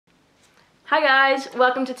Hi guys,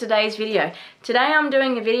 welcome to today's video. Today I'm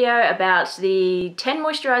doing a video about the 10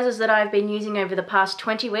 moisturizers that I've been using over the past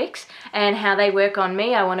 20 weeks and how they work on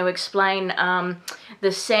me. I want to explain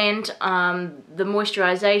the scent, the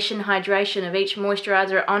moisturization, hydration of each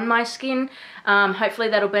moisturizer on my skin. Hopefully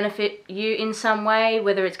that'll benefit you in some way,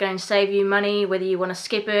 whether it's going to save you money, whether you want to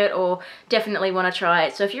skip it or definitely want to try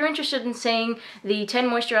it. So if you're interested in seeing the 10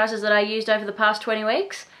 moisturizers that I used over the past 20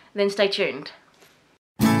 weeks, then stay tuned.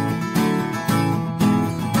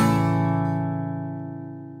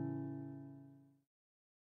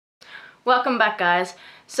 Welcome back guys.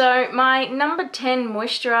 So my number 10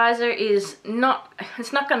 moisturizer is not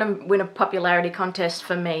going to win a popularity contest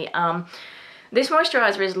for me. This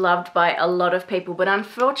moisturizer is loved by a lot of people, but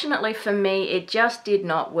unfortunately for me it just did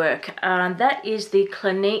not work. That is the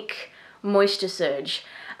Clinique Moisturizers.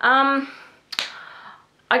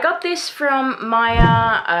 I got this from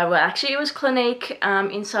Maya, well actually it was Clinique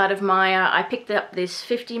inside of Maya. I picked up this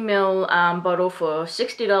 50ml bottle for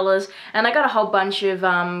 $60 and I got a whole bunch of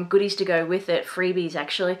goodies to go with it, freebies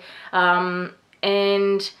actually.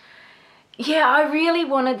 And yeah, I really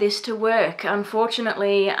wanted this to work.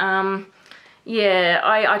 Unfortunately, yeah,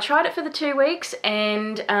 I tried it for the 2 weeks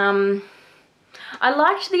and I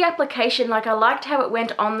liked the application, like I liked how it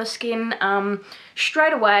went on the skin.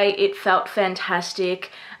 Straight away it felt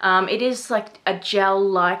fantastic. It is like a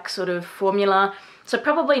gel-like sort of formula, so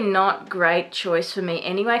probably not great choice for me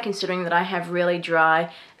anyway, considering that I have really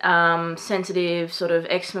dry, sensitive, sort of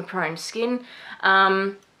eczema-prone skin.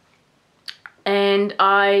 And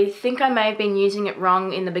I think I may have been using it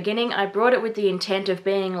wrong in the beginning. I brought it with the intent of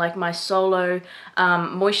being like my solo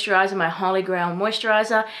moisturizer, my holy grail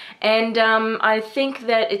moisturizer, and I think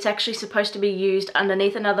that it's actually supposed to be used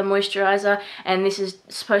underneath another moisturizer, and this is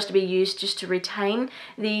supposed to be used just to retain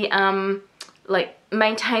the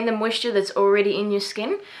maintain the moisture that's already in your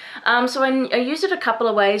skin. So I used it a couple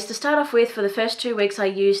of ways. To start off with, for the first 2 weeks I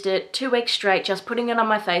used it 2 weeks straight, just putting it on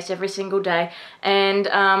my face every single day, and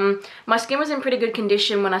my skin was in pretty good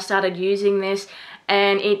condition when I started using this,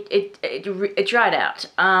 and it dried out.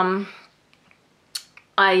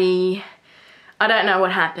 I don't know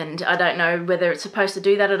what happened. I don't know whether it's supposed to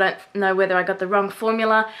do that. I don't know whether I got the wrong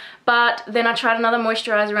formula. But then I tried another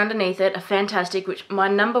moisturizer underneath it, a Fantastic, which my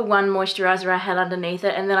number one moisturizer I had underneath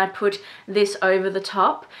it, and then I put this over the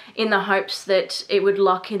top in the hopes that it would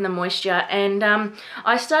lock in the moisture. And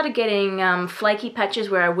I started getting flaky patches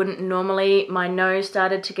where I wouldn't normally. My nose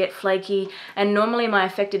started to get flaky, and normally my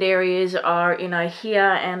affected areas are, you know, here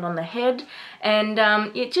and on the head. And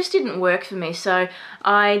it just didn't work for me. So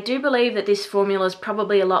I do believe that this formula is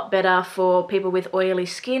probably a lot better for people with oily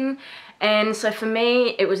skin. And so for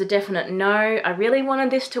me, it was a definite no. I really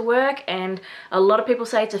wanted this to work, and a lot of people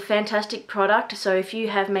say it's a fantastic product. So if you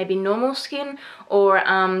have maybe normal skin or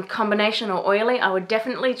combination or oily, I would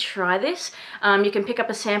definitely try this. You can pick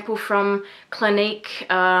up a sample from Clinique,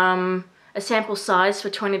 a sample size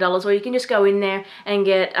for $20, or you can just go in there and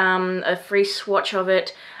get a free swatch of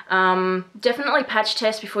it. Definitely patch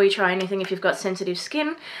test before you try anything if you've got sensitive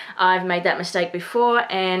skin. I've made that mistake before,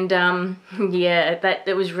 and yeah,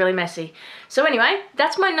 it was really messy. So anyway,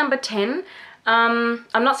 that's my number 10. I'm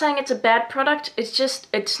not saying it's a bad product,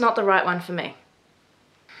 it's not the right one for me.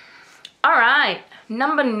 Alright,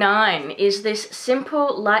 number 9 is this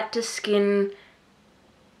Simple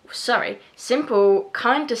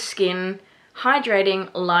Kind to Skin Hydrating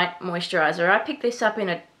Light Moisturizer. I picked this up in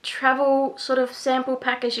a travel sort of sample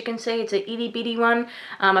pack. As you can see, it's a itty bitty one.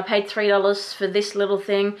 I paid $3 for this little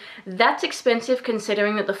thing. That's expensive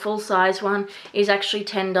considering that the full size one is actually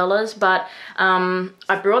 $10, but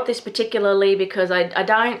I brought this particularly because I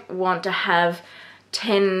don't want to have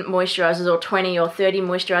 10 moisturizers or 20 or 30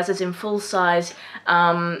 moisturizers in full size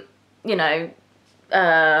you know,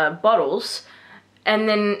 bottles, and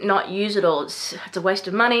then not use it all. It's a waste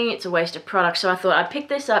of money, it's a waste of product. So I thought I'd pick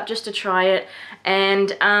this up just to try it,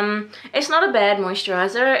 and it's not a bad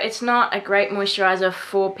moisturizer. It's not a great moisturizer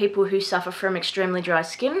for people who suffer from extremely dry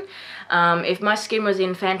skin. If my skin was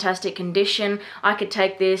in fantastic condition, I could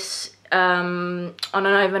take this on an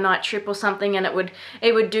overnight trip or something, and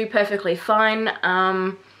it would do perfectly fine.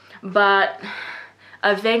 But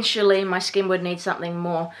eventually my skin would need something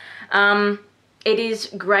more. It is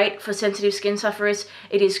great for sensitive skin sufferers.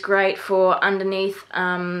 It is great for underneath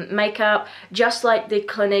makeup, just like the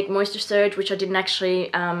Clinique Moisture, which I didn't actually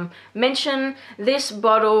mention. This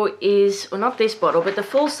bottle is, well, not this bottle, but the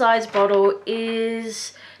full size bottle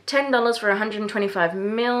is $10 for 125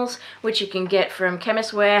 mils, which you can get from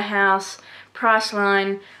Chemist Warehouse,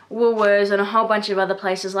 Priceline, Woolworths, and a whole bunch of other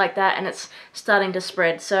places like that, and it's starting to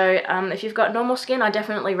spread. So if you've got normal skin, I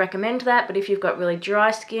definitely recommend that, but if you've got really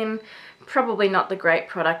dry skin, probably not the great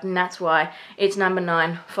product, and that's why it's number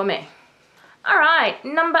 9 for me. Alright,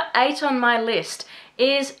 number 8 on my list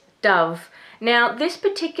is Dove. Now, this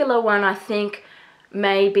particular one I think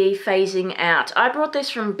may be phasing out. I brought this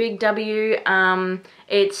from Big W.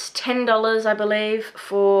 It's $10, I believe,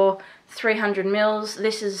 for 300 mils.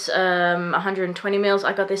 This is 120 mils.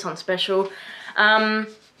 I got this on special.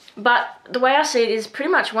 But the way I see it is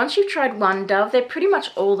pretty much once you've tried one Dove, they're pretty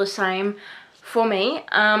much all the same for me.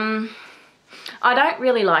 I don't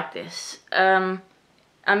really like this.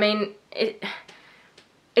 I mean,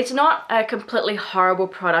 it's not a completely horrible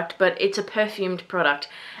product, but it's a perfumed product.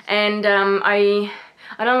 And I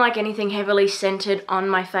don't like anything heavily scented on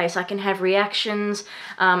my face. I can have reactions,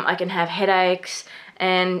 I can have headaches,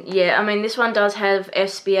 and yeah, I mean, this one does have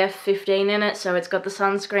SPF 15 in it, so it's got the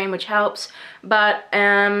sunscreen, which helps, but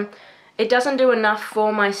it doesn't do enough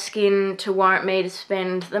for my skin to warrant me to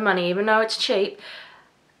spend the money, even though it's cheap,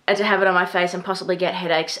 to have it on my face and possibly get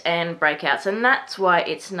headaches and breakouts, and that's why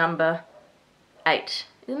it's number 8.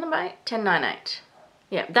 Is it number 8? 10, 9, 8.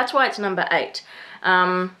 Yeah, that's why it's number 8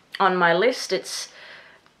 on my list.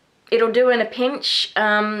 It'll do in a pinch,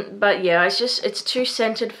 but yeah, it's too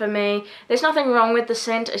scented for me. There's nothing wrong with the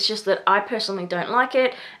scent, it's just that I personally don't like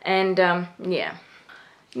it, and yeah.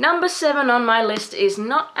 Number 7 on my list is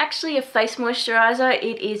not actually a face moisturizer,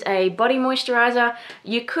 it is a body moisturizer.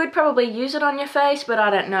 You could probably use it on your face, but I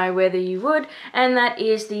don't know whether you would, and that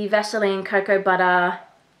is the Vaseline Cocoa Butter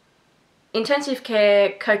Intensive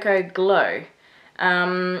Care Cocoa Glow.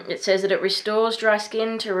 It says that it restores dry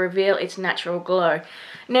skin to reveal its natural glow.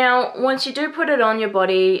 Now, once you do put it on your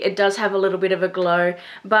body, it does have a little bit of a glow,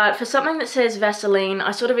 but for something that says Vaseline,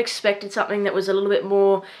 I sort of expected something that was a little bit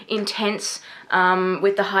more intense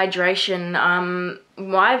with the hydration.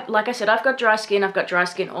 Like I said, I've got dry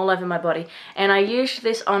skin all over my body, and I used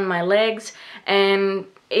this on my legs, and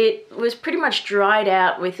it was pretty much dried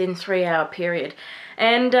out within 3-hour period.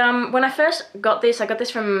 And when I first got this, I got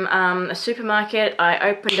this from a supermarket.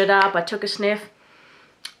 I opened it up, I took a sniff.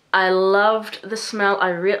 I loved the smell.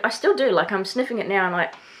 I still do, like I'm sniffing it now, I'm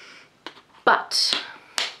like, but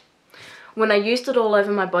when I used it all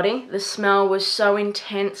over my body, the smell was so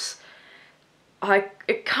intense,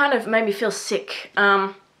 it kind of made me feel sick.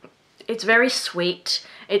 It's very sweet.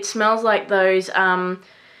 It smells like those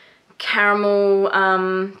caramel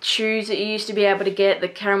chews that you used to be able to get, the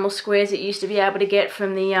caramel squares that you used to be able to get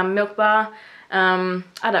from the milk bar. I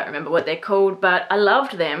don't remember what they're called, but I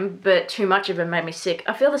loved them, but too much of them made me sick.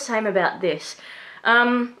 I feel the same about this.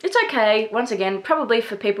 It's okay, once again, probably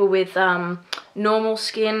for people with normal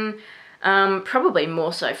skin, probably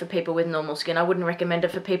more so for people with normal skin. I wouldn't recommend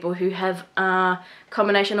it for people who have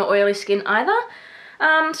combination or oily skin either.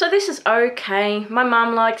 So this is okay. My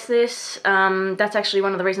mum likes this. That's actually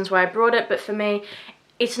one of the reasons why I brought it, but for me,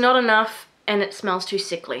 it's not enough and it smells too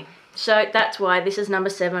sickly. So that's why this is number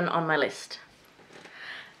 7 on my list.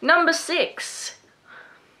 Number 6,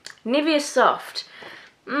 Nivea Soft.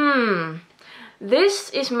 This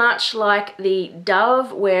is much like the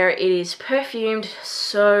Dove, where it is perfumed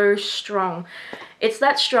so strong. It's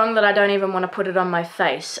that strong that I don't even want to put it on my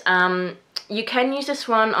face. You can use this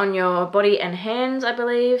one on your body and hands, I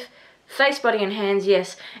believe. Face, body and hands,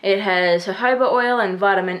 yes. It has jojoba oil and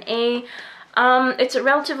vitamin E. It's a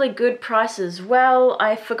relatively good price as well.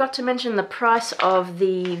 I forgot to mention the price of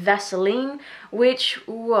the Vaseline, which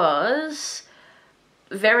was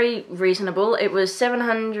very reasonable. It was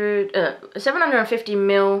 750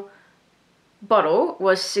 ml bottle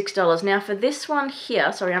was $6. Now for this one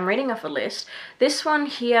here, sorry, I'm reading off a list. This one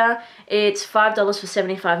here, it's $5 for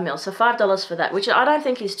 75 ml, so $5 for that, which I don't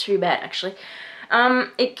think is too bad actually.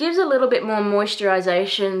 It gives a little bit more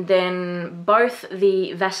moisturization than both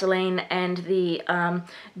the Vaseline and the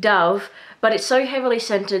Dove, but it's so heavily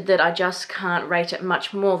scented that I just can't rate it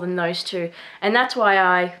much more than those two, and that's why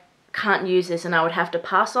I can't use this, and I would have to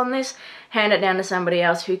pass on this, hand it down to somebody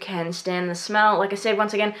else who can stand the smell. Like I said,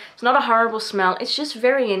 once again, it's not a horrible smell, it's just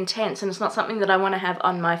very intense, and it's not something that I want to have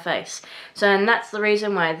on my face. So, and that's the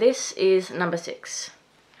reason why this is number 6.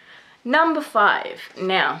 Number 5.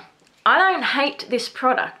 Now, I don't hate this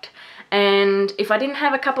product, and if I didn't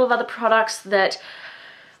have a couple of other products that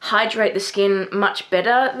hydrate the skin much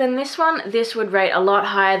better than this one, this would rate a lot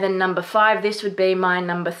higher than number 5. This would be my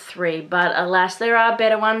number 3, but alas, there are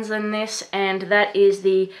better ones than this, and that is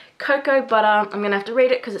the Cocoa Butter, I'm going to have to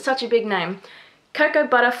read it because it's such a big name, Cocoa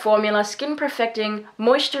Butter Formula Skin Perfecting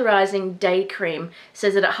Moisturizing Day Cream.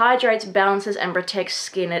 Says that it hydrates, balances and protects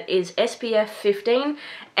skin. It is SPF 15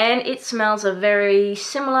 and it smells very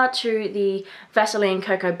similar to the Vaseline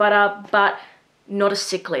Cocoa Butter, but not as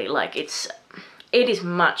sickly. Like it is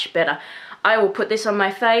much better. I will put this on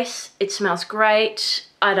my face. It smells great.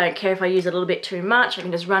 I don't care if I use it a little bit too much. I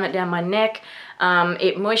can just run it down my neck.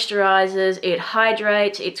 It moisturizes, it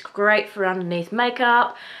hydrates, it's great for underneath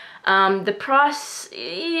makeup. The price,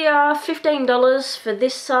 yeah, $15 for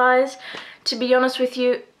this size. To be honest with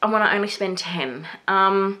you, I want to only spend 10.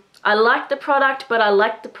 I like the product, but I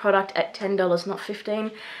like the product at $10, not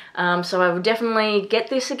 15. So I will definitely get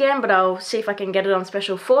this again, but I'll see if I can get it on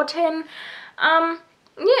special for 10.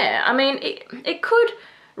 Yeah, I mean, it could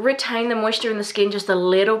retain the moisture in the skin just a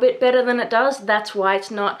little bit better than it does. That's why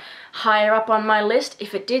it's not higher up on my list.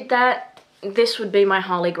 If it did that, this would be my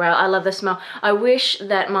holy grail. I love the smell. I wish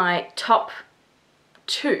that my top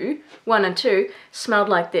 1 and 2, smelled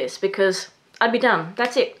like this, because I'd be done.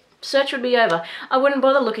 That's it. Search would be over. I wouldn't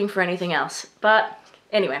bother looking for anything else. But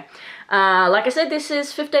anyway, like I said, this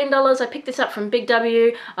is $15. I picked this up from Big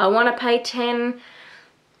W. I want to pay 10.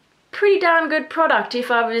 Pretty darn good product. If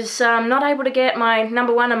I was not able to get my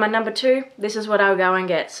number 1 and my number 2, this is what I'll go and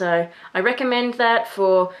get. So I recommend that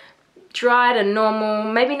for dry to normal,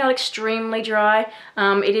 maybe not extremely dry.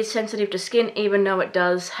 It is sensitive to skin, even though it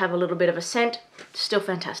does have a little bit of a scent. Still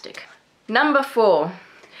fantastic. Number 4.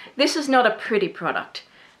 This is not a pretty product.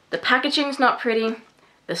 The packaging's not pretty,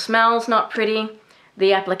 the smell's not pretty,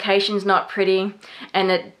 the application's not pretty,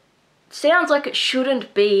 and it sounds like it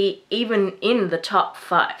shouldn't be even in the top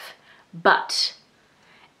 5. But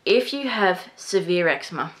if you have severe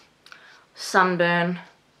eczema, sunburn,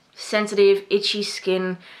 sensitive, itchy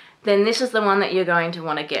skin, then this is the one that you're going to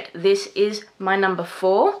want to get. This is my number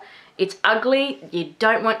 4. It's ugly. You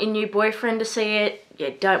don't want your new boyfriend to see it.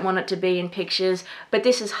 You don't want it to be in pictures. But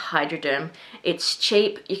this is Hydroderm. It's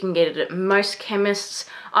cheap. You can get it at most chemists.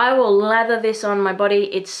 I will lather this on my body.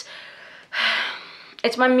 It's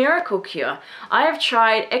my miracle cure. I have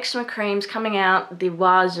tried eczema creams coming out the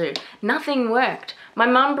wazoo. Nothing worked. My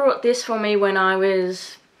mum brought this for me when I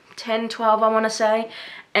was 10, 12, I want to say.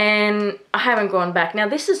 And I haven't gone back. Now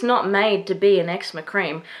this is not made to be an eczema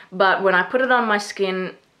cream, but when I put it on my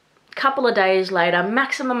skin, a couple of days later,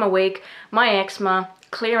 maximum a week, my eczema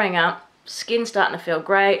clearing up, skin starting to feel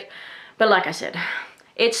great. But like I said,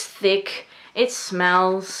 it's thick, it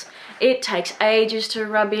smells, it takes ages to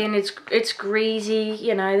rub in, it's greasy,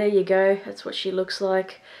 you know, there you go, that's what she looks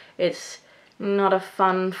like. It's not a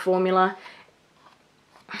fun formula.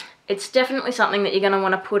 It's definitely something that you're going to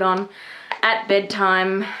want to put on at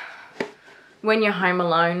bedtime, when you're home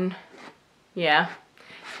alone. Yeah.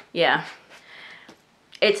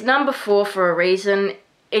 It's number 4 for a reason.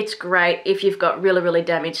 It's great if you've got really, really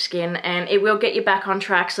damaged skin, and it will get you back on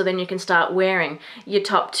track, so then you can start wearing your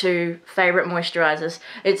top 2 favorite moisturizers.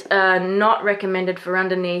 It's not recommended for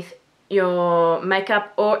underneath your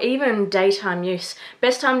makeup or even daytime use.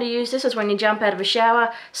 Best time to use this is when you jump out of a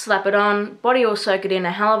shower, slap it on, body will soak it in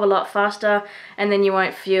a hell of a lot faster, and then you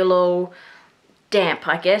won't feel all damp,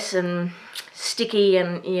 I guess, and sticky,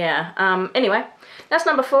 and yeah. Anyway, that's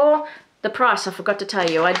number 4. The price, I forgot to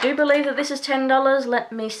tell you. I do believe that this is $10.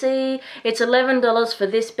 Let me see. It's $11 for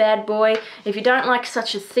this bad boy. If you don't like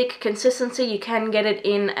such a thick consistency, you can get it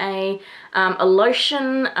in a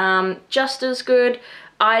lotion, just as good.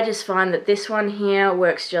 I just find that this one here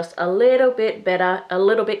works just a little bit better, a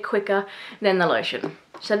little bit quicker than the lotion.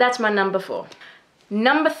 So that's my number 4.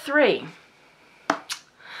 Number 3.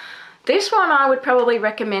 This one I would probably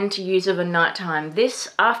recommend to use over nighttime.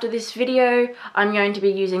 After this video, I'm going to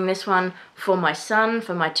be using this one for my son,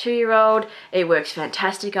 for my 2-year-old. It works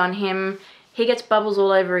fantastic on him. He gets bubbles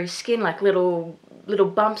all over his skin, like little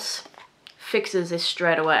bumps. Fixes this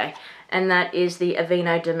straight away. And that is the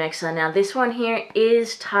Aveeno Demexa. Now this one here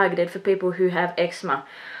is targeted for people who have eczema.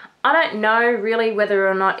 I don't know really whether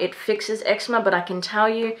or not it fixes eczema, but I can tell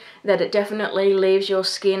you that it definitely leaves your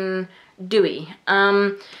skin dewy.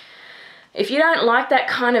 If you don't like that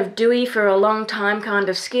kind of dewy for a long time kind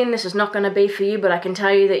of skin, this is not going to be for you, but I can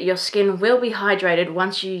tell you that your skin will be hydrated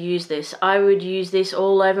once you use this. I would use this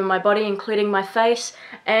all over my body, including my face,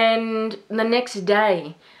 and the next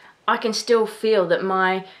day I can still feel that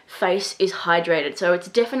my face is hydrated. So it's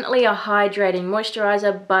definitely a hydrating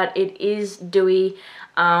moisturizer, but it is dewy.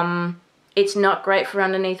 It's not great for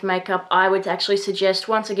underneath makeup. I would actually suggest,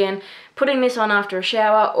 once again, putting this on after a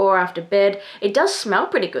shower or after bed. It does smell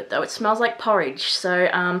pretty good though. It smells like porridge.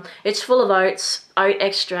 So it's full of oats, oat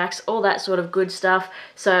extracts, all that sort of good stuff.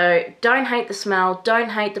 So don't hate the smell,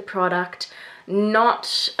 don't hate the product.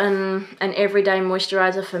 not an everyday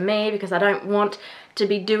moisturizer for me because I don't want to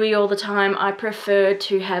be dewy all the time. I prefer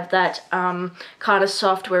to have that kind of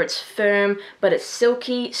soft where it's firm but it's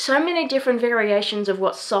silky. So many different variations of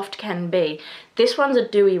what soft can be. This one's a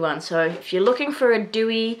dewy one, so if you're looking for a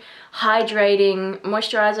dewy, hydrating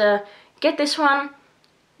moisturizer, get this one.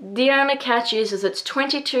 The only catch is it's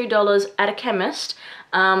 $22 at a chemist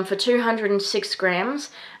for 206 grams.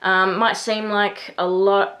 Might seem like a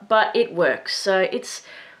lot, but it works, so it's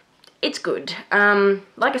good.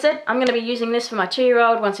 Like I said, I'm going to be using this for my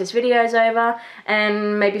 2-year-old once this video's over,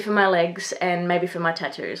 and maybe for my legs, and maybe for my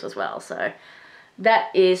tattoos as well. So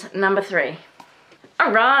that is number 3.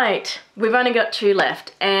 Alright, we've only got 2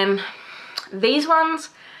 left, and these ones,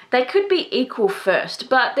 they could be equal first,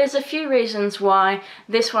 but there's a few reasons why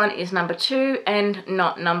this one is number 2 and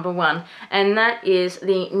not number 1, and that is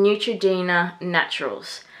the Neutrogena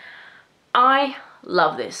Naturals. I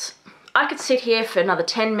love this. I could sit here for another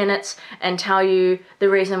 10 minutes and tell you the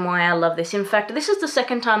reason why I love this. In fact, this is the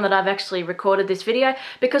second time that I've actually recorded this video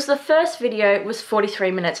because the first video was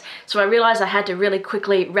 43 minutes. So I realized I had to really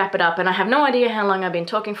quickly wrap it up, and I have no idea how long I've been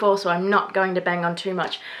talking for, so I'm not going to bang on too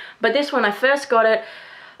much. But this, when I first got it,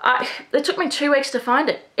 it took me 2 weeks to find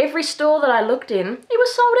it. Every store that I looked in, it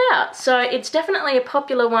was sold out. So it's definitely a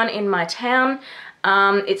popular one in my town.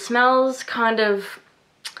 It smells kind of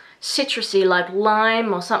citrusy, like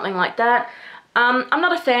lime or something like that. I'm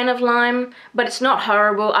not a fan of lime, but it's not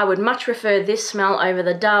horrible. I would much prefer this smell over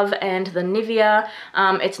the Dove and the Nivea.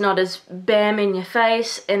 It's not as bam in your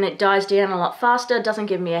face, and it dies down a lot faster. It doesn't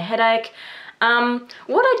give me a headache.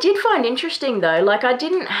 What I did find interesting though, like I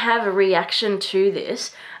didn't have a reaction to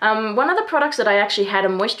this. One of the products that I actually had, a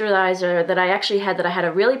moisturizer that I had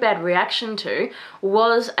a really bad reaction to,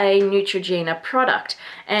 was a Neutrogena product.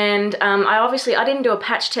 And I didn't do a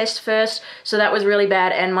patch test first, so that was really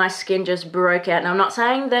bad and my skin just broke out. Now I'm not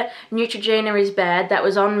saying that Neutrogena is bad, that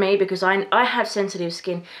was on me because I have sensitive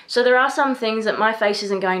skin. So there are some things that my face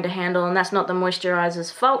isn't going to handle, and that's not the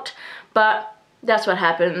moisturizer's fault, but that's what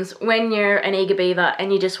happens when you're an eager beaver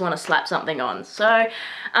and you just want to slap something on. So,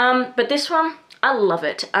 but this one, I love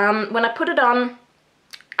it. When I put it on,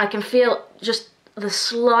 I can feel just the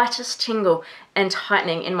slightest tingle and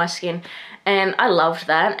tightening in my skin, and I loved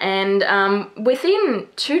that. And within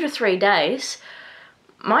 2 to 3 days,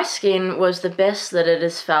 my skin was the best that it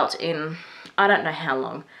has felt in I don't know how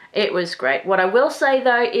long. It was great. What I will say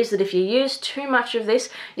though is that if you use too much of this,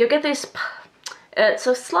 you'll get this it's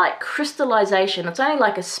a slight crystallization. It's only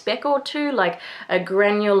like a speck or two, like a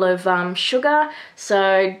granule of sugar,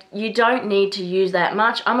 so you don't need to use that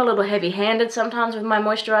much. I'm a little heavy-handed sometimes with my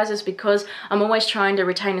moisturizers because I'm always trying to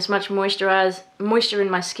retain as much moisture in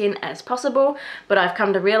my skin as possible, but I've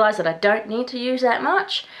come to realize that I don't need to use that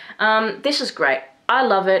much. This is great. I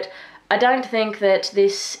love it. I don't think that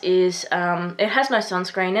this is, it has no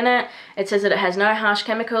sunscreen in it. It says that it has no harsh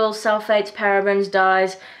chemicals, sulfates, parabens,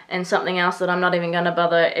 dyes, and something else that I'm not even going to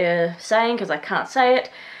bother saying because I can't say it.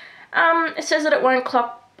 It says that it won't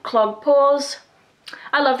clog pores.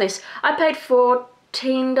 I love this. I paid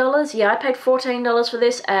 $14. Yeah, I paid $14 for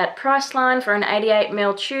this at Priceline for an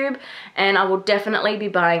 88ml tube, and I will definitely be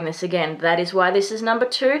buying this again. That is why this is number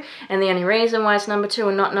 2, and the only reason why it's number 2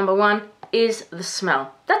 and not number 1 is the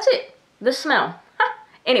smell. That's it. The smell.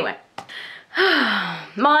 Anyway,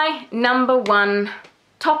 my number 1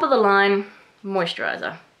 top of the line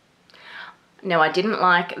moisturizer. Now, I didn't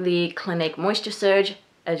like the Clinique Moisture Surge,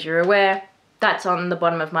 as you're aware. That's on the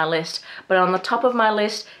bottom of my list. But on the top of my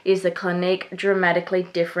list is the Clinique Dramatically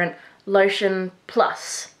Different Lotion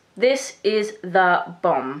Plus. This is the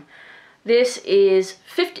bomb. This is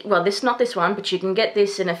 50, well, this not this one, but you can get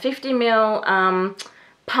this in a 50ml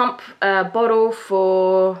pump bottle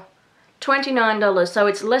for $29, so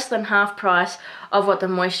it's less than half price of what the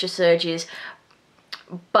Moisture Surge is,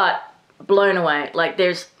 but blown away. Like,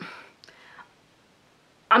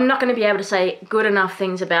 I'm not going to be able to say good enough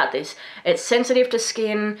things about this. It's sensitive to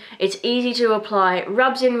skin, it's easy to apply, it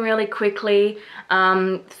rubs in really quickly,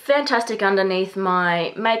 fantastic underneath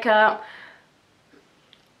my makeup.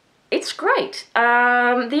 It's great.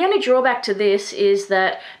 The only drawback to this is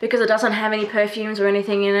that because it doesn't have any perfumes or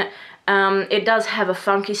anything in it, it does have a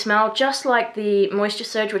funky smell, just like the Moisture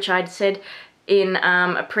Surge, which I'd said in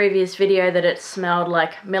a previous video that it smelled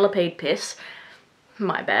like millipede piss.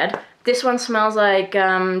 My bad. This one smells like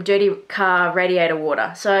dirty car radiator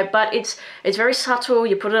water. So, but it's very subtle.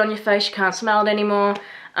 You put it on your face, you can't smell it anymore.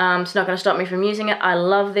 It's not going to stop me from using it. I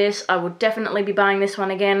love this. I will definitely be buying this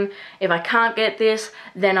one again. If I can't get this,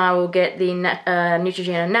 then I will get the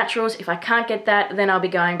Neutrogena Naturals. If I can't get that, then I'll be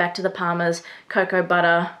going back to the Palmer's Cocoa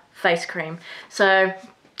Butter face cream. So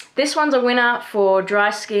This one's a winner for dry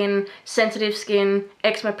skin, sensitive skin,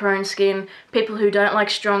 eczema prone skin, people who don't like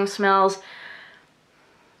strong smells.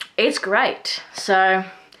 It's great. So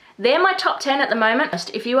they're my top 10 at the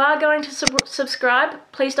moment. If you are going to subscribe,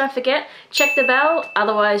 please don't forget, check the bell,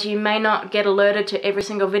 otherwise you may not get alerted to every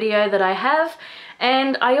single video that I have.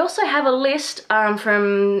 And I also have a list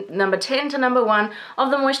from number 10 to number 1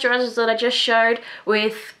 of the moisturizers that I just showed,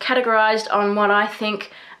 with categorized on what I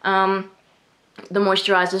think the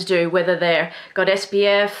moisturizers do, whether they're got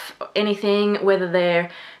SPF, anything, whether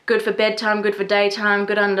they're good for bedtime, good for daytime,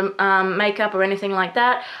 good under makeup or anything like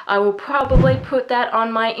that. I will probably put that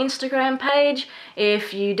on my Instagram page.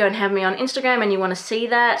 If you don't have me on Instagram and you want to see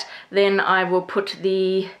that, then I will put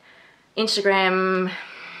the Instagram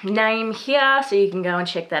name here so you can go and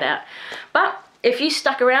check that out. But if you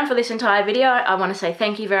stuck around for this entire video, I want to say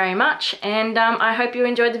thank you very much, and I hope you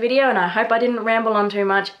enjoyed the video, and I hope I didn't ramble on too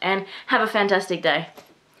much, and have a fantastic day.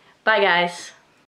 Bye guys.